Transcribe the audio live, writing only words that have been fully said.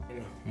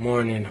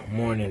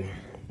Morning.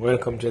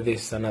 Welcome to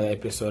this another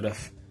episode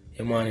of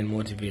your morning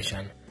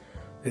motivation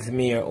with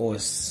me, your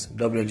host,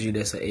 WG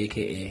Dessa,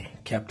 aka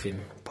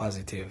Captain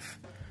Positive.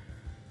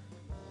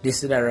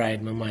 This is a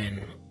ride my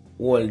mind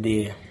all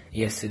day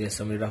yesterday,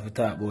 so I have to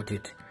talk about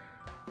it.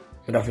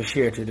 I have to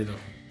share it with you.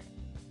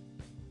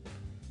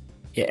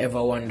 You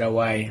ever wonder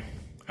why,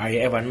 or you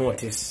ever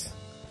notice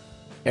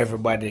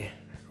everybody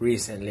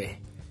recently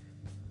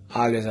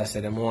always I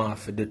say them want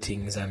to do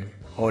things and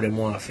how they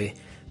want to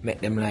make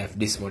them life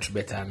this much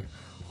better and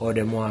how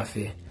they want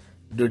to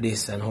do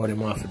this and how they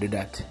want to do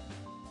that.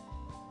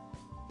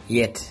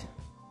 Yet,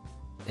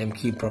 them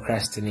keep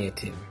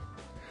procrastinating.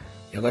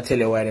 I'm going to tell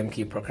you why them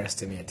keep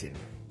procrastinating.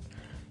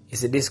 You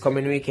see, this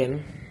coming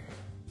weekend,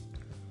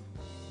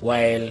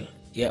 while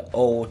you're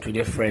out with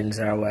your friends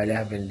or while you're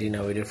having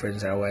dinner with your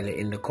friends or while you're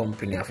in the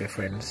company of your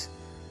friends,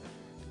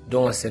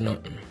 don't say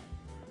nothing.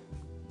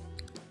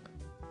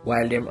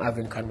 While them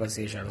having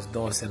conversations,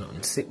 don't say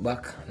nothing. Sit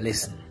back,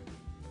 listen.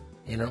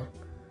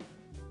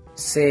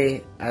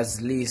 Say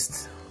as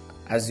least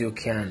as you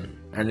can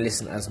and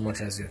listen as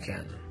much as you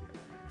can.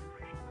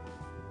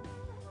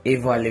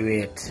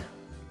 Evaluate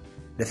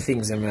the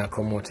things that may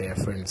come out of your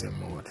friends and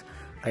mouth.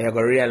 And you're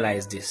going to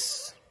realize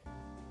this.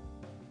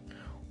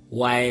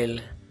 While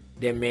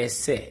they may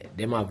say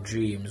they have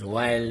dreams,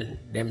 while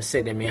them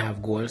say they may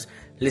have goals,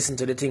 listen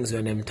to the things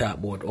when them talk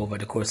about over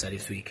the course of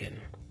this weekend.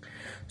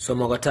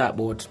 Some are going to talk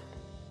about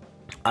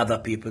other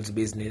people's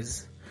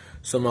business.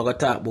 Some are going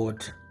to talk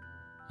about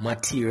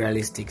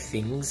materialistic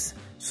things.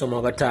 Some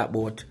are going to talk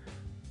about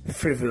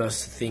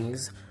frivolous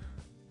things.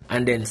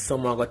 And then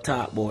some are going to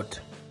talk about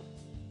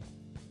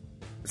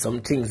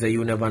some things that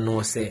you never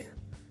know say.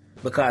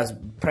 Because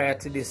prior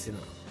to this,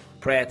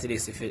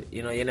 if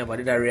you never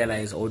did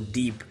realize how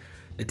deep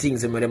the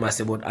things that them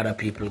say about other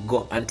people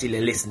go until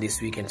you listen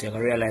this weekend. So you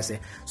can realize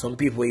some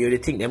people you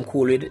think them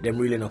cool with, them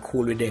really not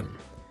cool with them.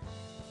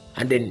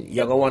 And then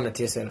you're going to wonder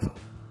to yourself,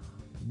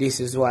 this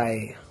is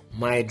why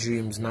my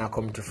dreams now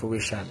come to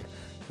fruition.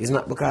 It's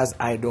not because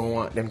I don't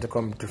want them to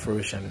come to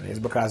fruition. It's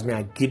because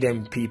I give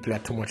them people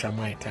too much of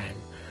my time.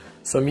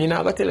 So me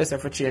not going to tell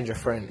yourself to change your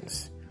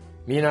friends.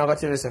 Me not going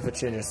to tell yourself to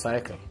change your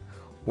cycle.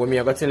 What me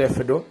going to tell you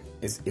to do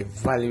is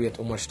evaluate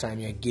how much time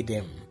you give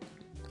them.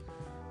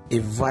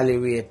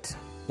 Evaluate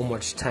how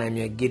much time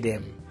you give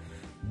them.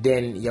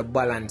 Then you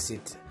balance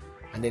it.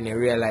 And then you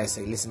realize,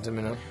 listen to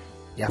me now.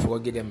 You have to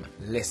give them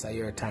less of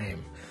your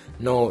time.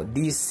 Now,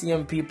 these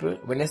same people,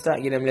 when they start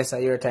giving them less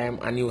of your time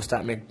and you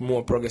start make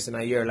more progress in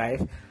your life,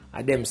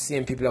 and them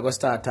same people are going to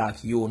start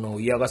talk you now.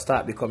 You're going to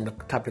start become the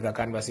topic of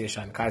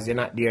conversation because you're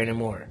not there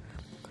anymore.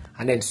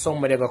 And then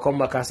somebody going to come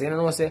back and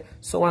say, say,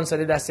 so and so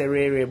did I say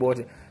Ray about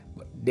it.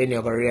 But then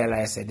you're going to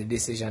realize that the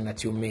decision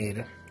that you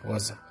made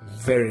was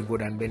very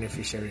good and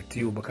beneficial to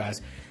you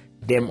because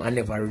them are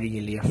never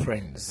really your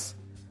friends.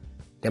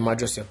 Them are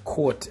just your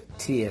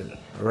coat-tail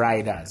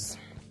riders.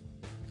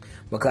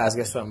 Because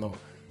guess what now?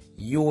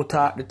 You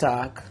talk the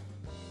talk,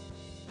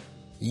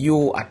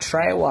 you are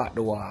try walk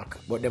the walk,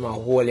 but them are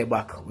hold you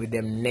back with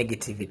them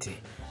negativity.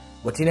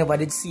 But you never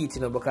did see it,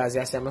 because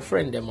you say I'm a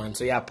friend them man.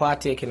 So you're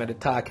partaking of the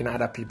talking of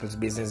other people's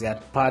business, you're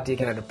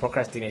partaking of the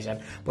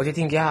procrastination, but you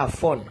think you have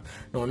fun.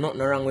 No, nothing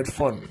wrong with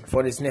fun.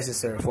 Fun is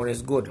necessary, fun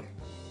is good.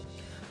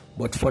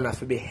 But fun has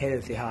to be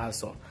healthy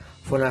also.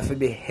 Fun has to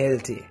be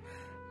healthy.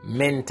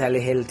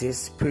 Mentally healthy,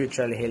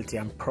 spiritually healthy,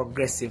 and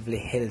progressively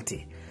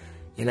healthy.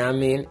 You know what I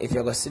mean? If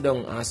you're going to sit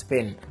down and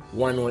spend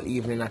one whole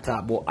evening and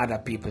talk about other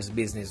people's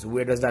business,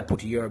 where does that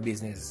put your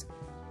business?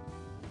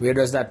 Where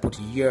does that put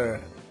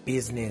your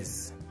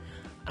business?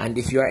 And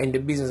if you're in the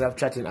business of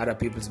chatting other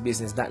people's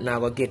business, that now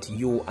going to get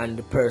you and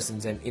the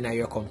persons in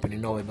your company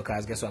nowhere.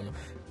 Because guess what?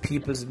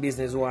 People's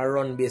business who are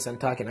run based on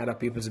talking other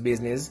people's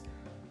business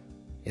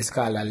is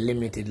called a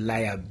limited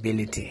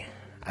liability.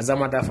 As a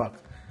matter of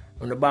fact,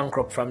 when you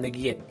bankrupt from the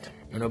gate,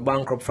 when you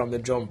bankrupt from the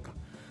jump.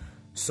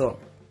 So,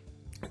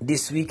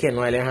 this weekend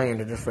while you're hanging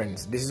with your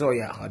friends, this is how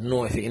you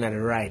know if you're in the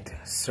right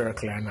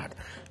circle or not.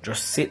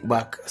 Just sit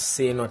back,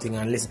 say nothing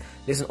and listen.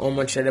 Listen how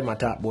much of them are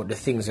talk about the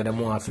things that they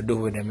want to do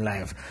with them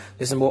life.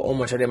 Listen about how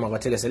much of them are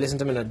going to tell you. Say, listen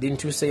to me now,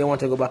 didn't you say you want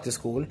to go back to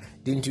school?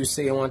 Didn't you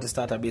say you want to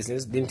start a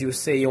business? Didn't you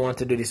say you want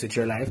to do this with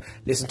your life?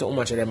 Listen to how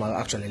much of them are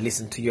actually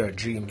listen to your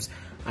dreams.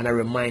 And I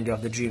remind you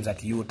of the dreams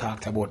that you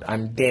talked about.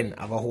 And then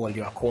I will hold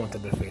you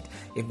accountable for it.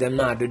 If them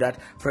not do that,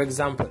 for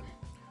example,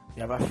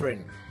 you have a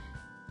friend,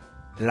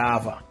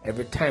 Lava.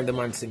 Every time the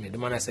man see me, the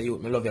man I say,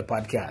 "Youth, me love your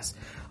podcast.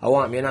 I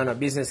want me on a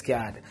business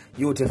card.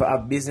 Youth, if I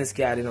have business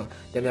card,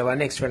 then me have a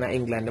next friend in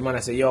England. The man I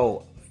say,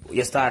 yo,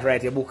 you start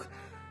write your book.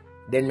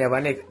 Then me have a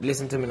next,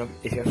 listen to me,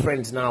 if your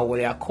friends now, well,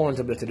 you're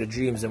accountable to the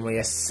dreams, and when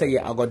you say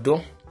you're going to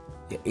do,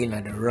 you're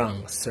in the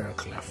wrong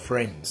circle of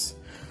friends.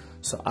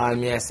 So all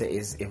me I say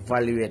is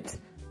evaluate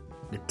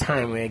the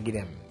time when you give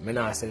them. Me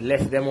not say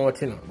left them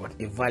out, but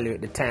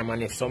evaluate the time,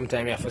 and if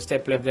sometime you have to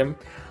step left them,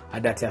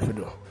 that you have to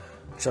do.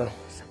 So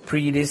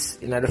pre this,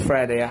 the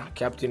Friday,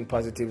 Captain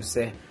Positive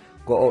say,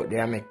 go out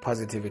there and make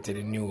positivity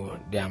the new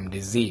damn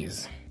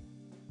disease.